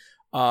ahead,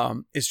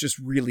 it's just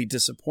really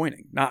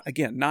disappointing. Not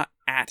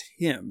at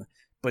him,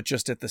 but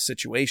just at the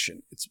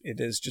situation. It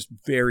is just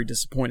very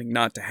disappointing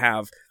not to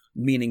have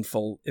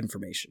meaningful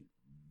information.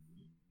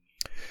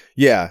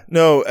 Yeah,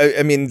 no,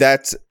 I mean,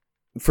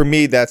 for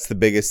me, that's the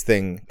biggest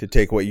thing to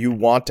take away. You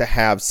want to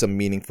have some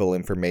meaningful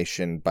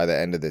information by the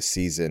end of this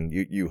season.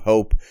 You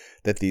hope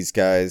that these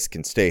guys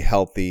can stay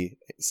healthy,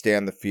 stay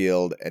on the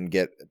field, and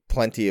get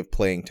plenty of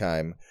playing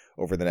time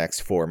over the next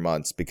 4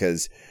 months,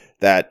 because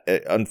that,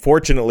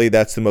 unfortunately,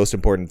 that's the most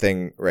important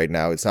thing right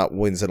now. It's not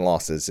wins and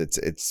losses.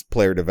 It's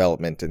player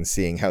development and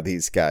seeing how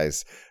these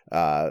guys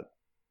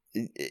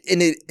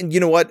and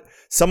you know what?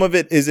 Some of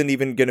it isn't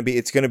even going to be,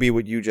 it's going to be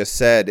what you just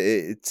said.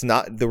 It's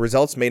not, the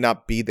results may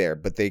not be there,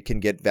 but they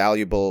can get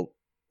valuable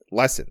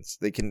lessons.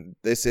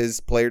 This is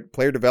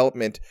player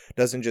development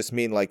doesn't just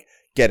mean like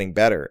getting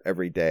better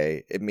every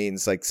day. It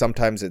means like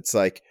sometimes it's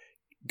like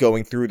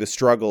going through the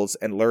struggles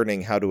and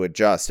learning how to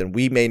adjust. And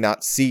we may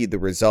not see the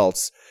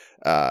results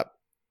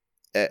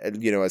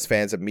as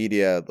fans of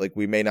media, like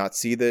we may not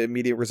see the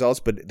immediate results,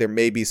 but there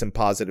may be some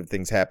positive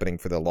things happening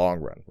for the long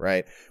run,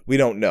 right? We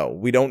don't know.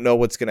 We don't know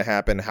what's going to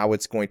happen, how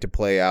it's going to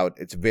play out.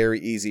 It's very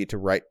easy to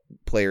write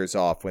players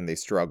off when they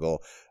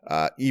struggle,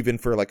 even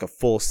for like a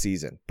full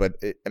season. But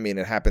it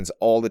happens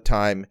all the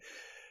time.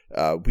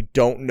 We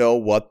don't know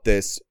what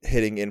this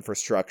hitting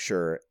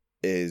infrastructure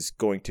is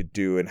going to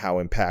do and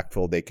how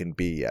impactful they can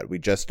be yet. We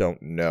just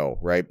don't know,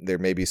 right? There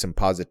may be some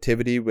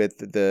positivity with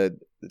the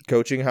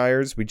coaching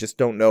hires. We just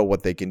don't know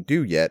what they can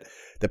do yet.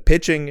 The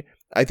pitching,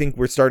 I think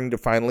we're starting to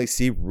finally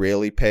see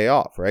really pay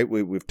off, right?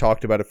 We've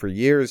talked about it for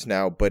years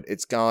now, but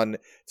it's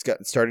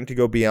starting to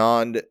go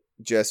beyond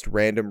just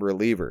random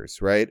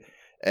relievers, right?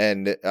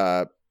 And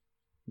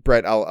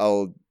Brett,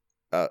 I'll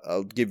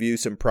give you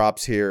some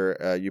props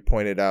here. You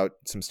pointed out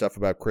some stuff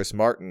about Chris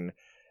Martin,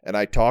 and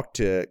I talked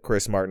to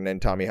Chris Martin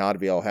and Tommy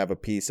Hotovy. I'll have a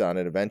piece on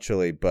it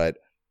eventually, but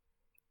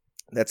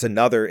that's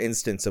another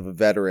instance of a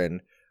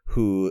veteran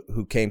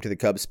who came to the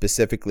Cubs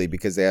specifically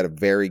because they had a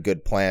very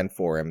good plan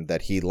for him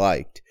that he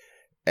liked,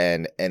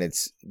 and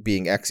it's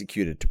being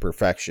executed to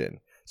perfection.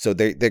 So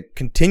they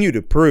continue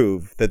to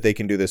prove that they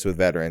can do this with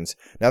veterans.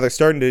 Now they're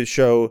starting to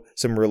show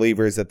some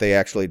relievers that they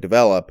actually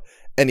develop,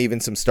 and even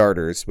some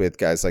starters with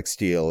guys like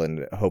Steele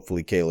and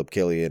hopefully Caleb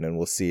Killian, and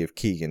we'll see if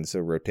Keegan's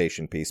a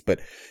rotation piece.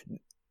 But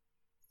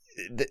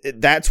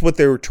that's what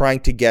they were trying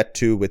to get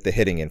to with the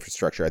hitting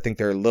infrastructure. I think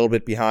they're a little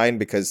bit behind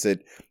because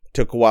it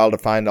took a while to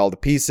find all the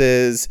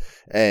pieces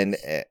and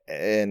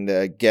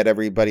get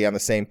everybody on the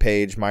same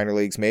page, minor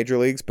leagues, major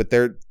leagues, but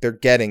they're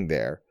getting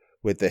there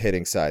with the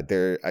hitting side.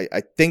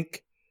 I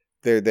think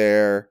they're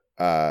there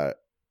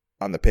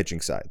on the pitching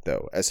side,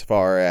 though, as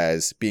far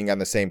as being on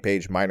the same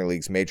page, minor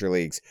leagues, major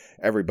leagues,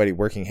 everybody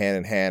working hand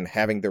in hand,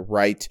 having the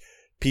right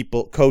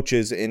people,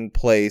 coaches in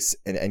place,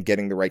 and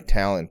getting the right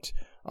talent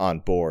on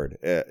board.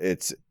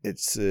 It's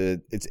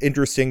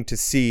interesting to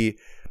see,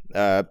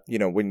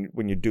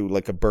 when you do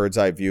like a bird's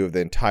eye view of the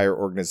entire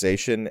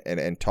organization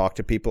and talk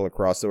to people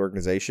across the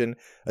organization.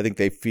 I think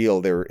they feel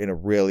they're in a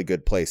really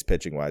good place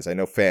pitching wise. I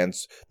know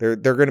fans, there are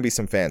going to be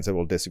some fans that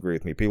will disagree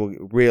with me. People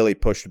really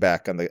pushed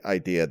back on the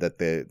idea that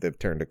they've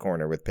turned a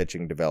corner with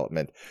pitching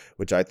development,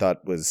 which I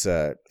thought was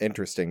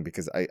interesting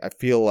because I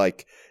feel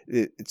like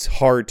it's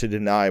hard to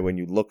deny when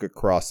you look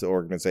across the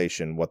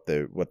organization what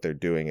they're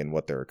doing and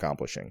what they're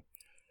accomplishing.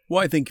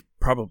 Well, I think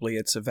probably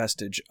it's a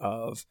vestige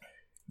of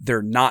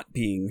there not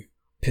being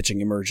pitching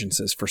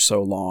emergences for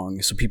so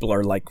long. So people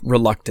are like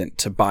reluctant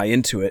to buy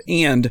into it,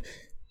 and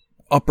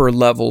upper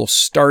level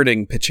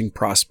starting pitching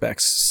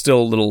prospects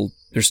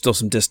there's still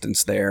some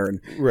distance there. And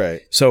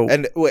right. So,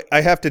 and wait, I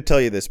have to tell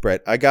you this,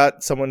 Brett, I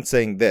got someone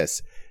saying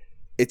this.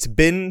 It's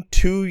been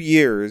 2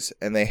 years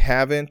and they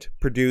haven't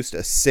produced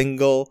a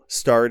single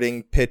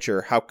starting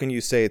pitcher. How can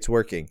you say it's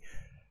working?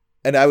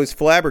 And I was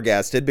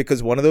flabbergasted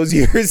because one of those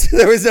years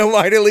there was no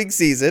minor league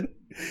season.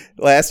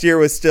 Last year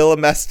was still a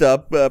messed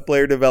up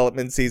player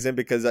development season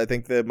because I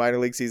think the minor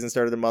league season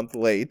started a month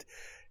late.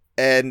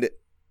 And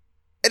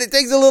it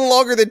takes a little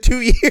longer than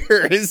 2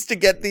 years to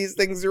get these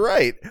things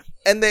right.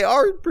 And they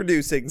are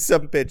producing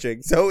some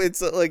pitching. So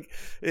it's like,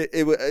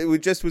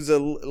 it just was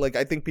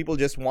I think people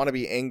just want to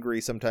be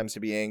angry sometimes to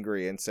be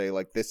angry and say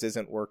like, this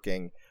isn't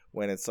working.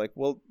 When it's like,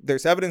 well,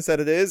 there's evidence that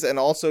it is, and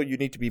also you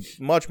need to be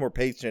much more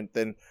patient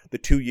than the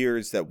 2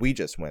 years that we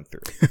just went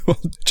through. Well,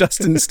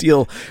 Justin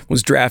Steele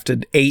was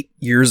drafted 8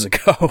 years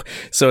ago,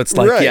 so it's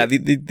like, right. Yeah,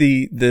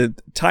 the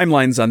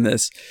timelines on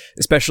this,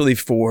 especially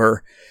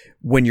for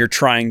when you're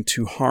trying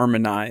to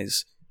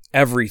harmonize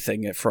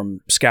everything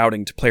from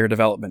scouting to player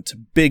development to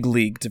big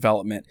league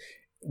development,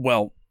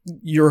 well,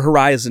 your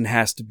horizon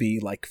has to be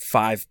like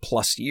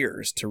 5+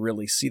 years to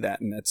really see that,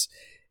 and that's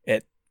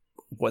it.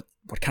 What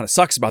kind of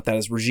sucks about that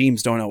is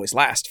regimes don't always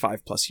last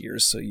 5+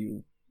 years, so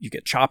you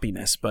get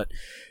choppiness. But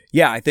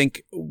yeah, I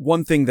think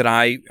one thing that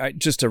I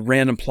just a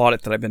random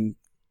plaudit that I've been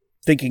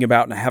thinking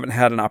about and I haven't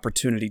had an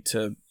opportunity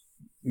to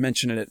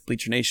mention it at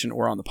Bleacher Nation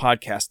or on the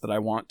podcast that I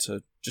want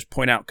to just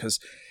point out because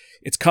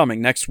it's coming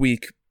next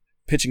week.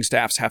 Pitching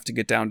staffs have to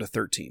get down to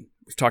 13.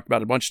 We've talked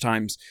about it a bunch of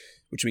times,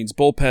 which means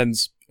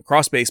bullpens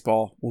across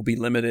baseball will be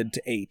limited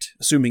to 8,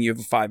 assuming you have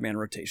a 5-man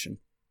rotation.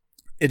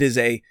 It is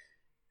a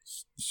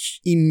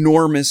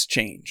enormous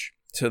change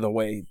to the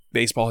way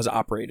baseball has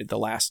operated the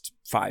last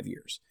 5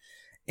 years.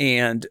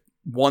 And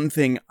one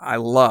thing I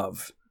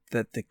love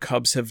that the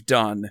Cubs have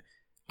done,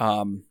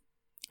 I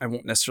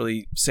won't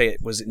necessarily say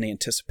it was in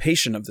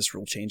anticipation of this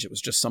rule change, it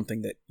was just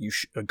something that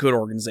a good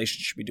organization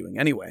should be doing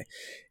anyway,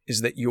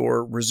 is that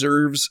your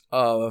reserves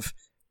of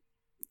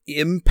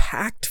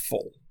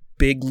impactful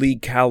big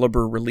league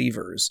caliber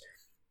relievers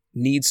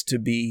needs to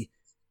be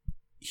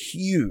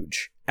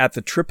huge at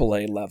the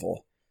AAA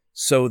level,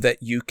 so that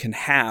you can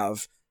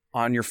have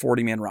on your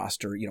 40-man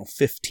roster,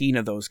 15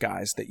 of those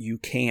guys that you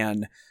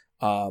can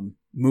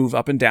move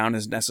up and down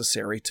as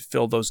necessary to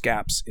fill those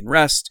gaps in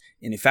rest,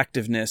 in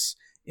effectiveness,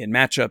 in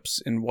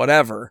matchups, in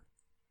whatever.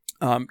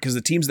 Because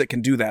the teams that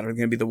can do that are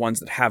going to be the ones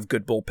that have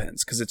good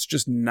bullpens, because it's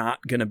just not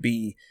going to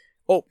be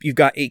oh, you've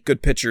got 8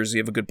 good pitchers, you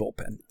have a good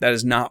bullpen. That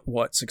is not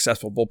what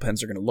successful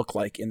bullpens are going to look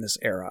like in this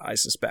era, I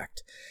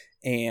suspect.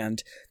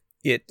 And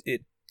it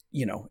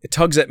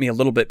tugs at me a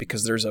little bit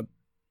because there's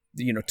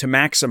to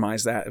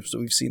maximize that, so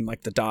we've seen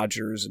like the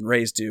Dodgers and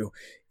Rays do,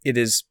 it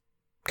is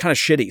kind of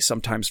shitty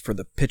sometimes for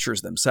the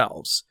pitchers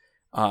themselves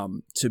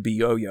to be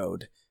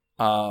yo-yoed.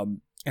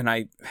 And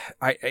I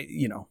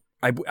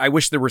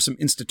wish there were some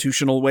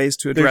institutional ways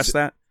to address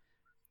that.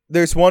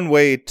 There's one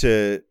way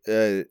to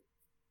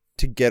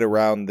get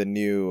around the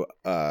new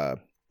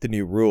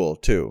rule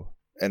too,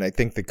 and I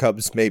think the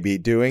Cubs may be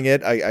doing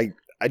it.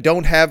 I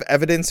don't have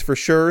evidence for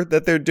sure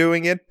that they're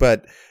doing it,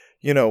 but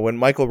when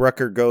Michael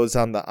Rucker goes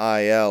on the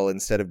IL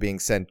instead of being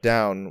sent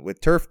down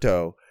with turf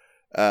toe,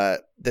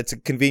 that's a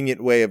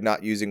convenient way of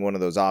not using one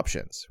of those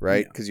options,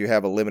 right? Because you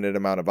have a limited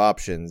amount of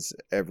options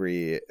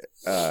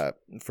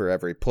for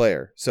every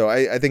player. So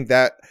I think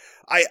that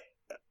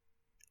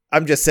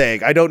I'm just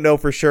saying, I don't know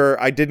for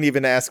sure. I didn't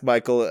even ask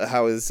Michael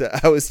how his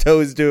toe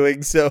is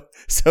doing, so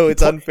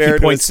it's unfair. He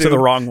points to the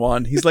wrong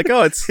one. He's like,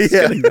 "Oh, it's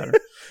getting better."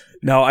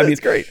 No, I mean,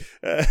 it's great.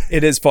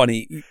 It is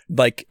funny.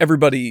 Like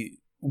everybody,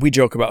 we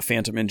joke about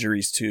phantom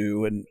injuries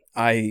too, and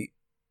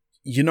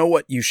you know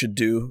what you should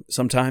do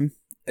sometime?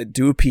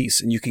 Do a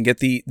piece, and you can get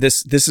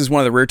this is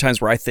one of the rare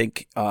times where I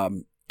think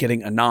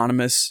getting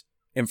anonymous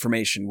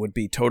information would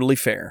be totally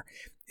fair.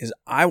 Is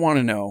I want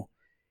to know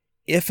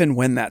if and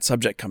when that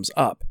subject comes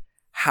up,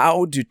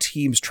 how do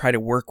teams try to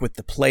work with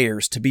the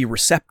players to be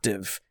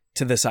receptive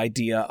to this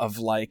idea of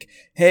like,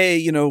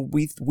 hey,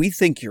 we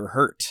think you're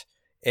hurt.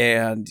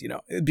 And,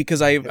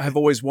 because I've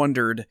always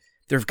wondered,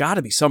 there've got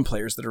to be some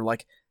players that are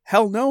like,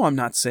 hell no, I'm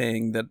not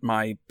saying that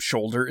my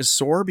shoulder is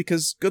sore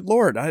because good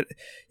Lord,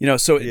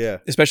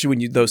 especially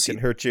when those can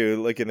hurt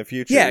you like in the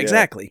future. Yeah,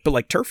 exactly. But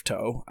like turf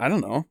toe, I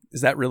don't know.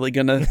 Is that really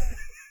going to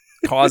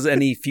cause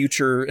any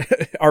future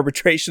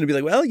arbitration to be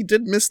like, well, you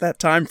did miss that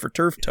time for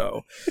turf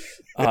toe.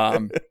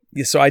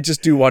 So I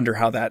just do wonder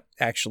how that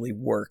actually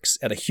works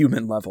at a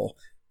human level.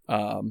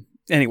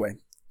 Anyway,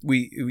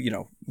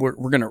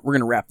 we're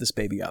gonna wrap this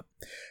baby up.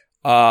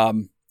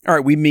 All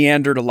right, we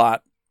meandered a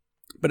lot,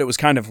 but it was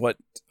kind of what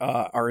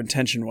our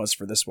intention was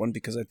for this one,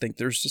 because I think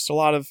there's just a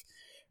lot of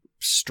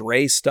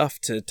stray stuff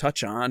to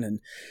touch on, and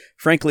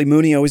frankly,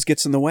 Mooney always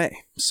gets in the way.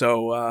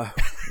 So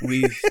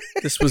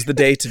this was the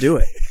day to do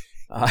it.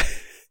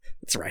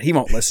 That's right. He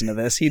won't listen to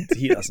this.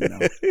 He doesn't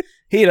know.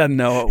 He doesn't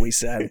know what we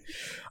said.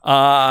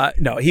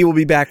 No, he will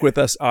be back with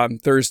us on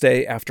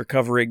Thursday after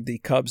covering the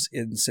Cubs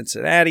in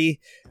Cincinnati.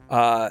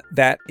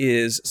 That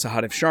is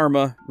Sahadev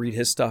Sharma. Read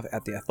his stuff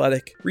at The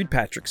Athletic. Read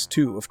Patrick's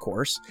too, of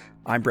course.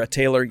 I'm Brett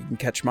Taylor. You can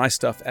catch my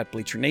stuff at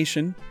Bleacher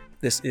Nation.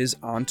 This is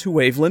On to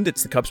Waveland.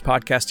 It's the Cubs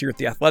podcast here at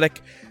The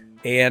Athletic,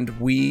 and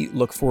we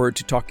look forward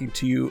to talking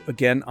to you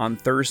again on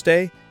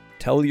Thursday.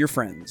 Tell your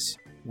friends.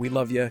 We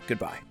love you.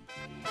 Goodbye.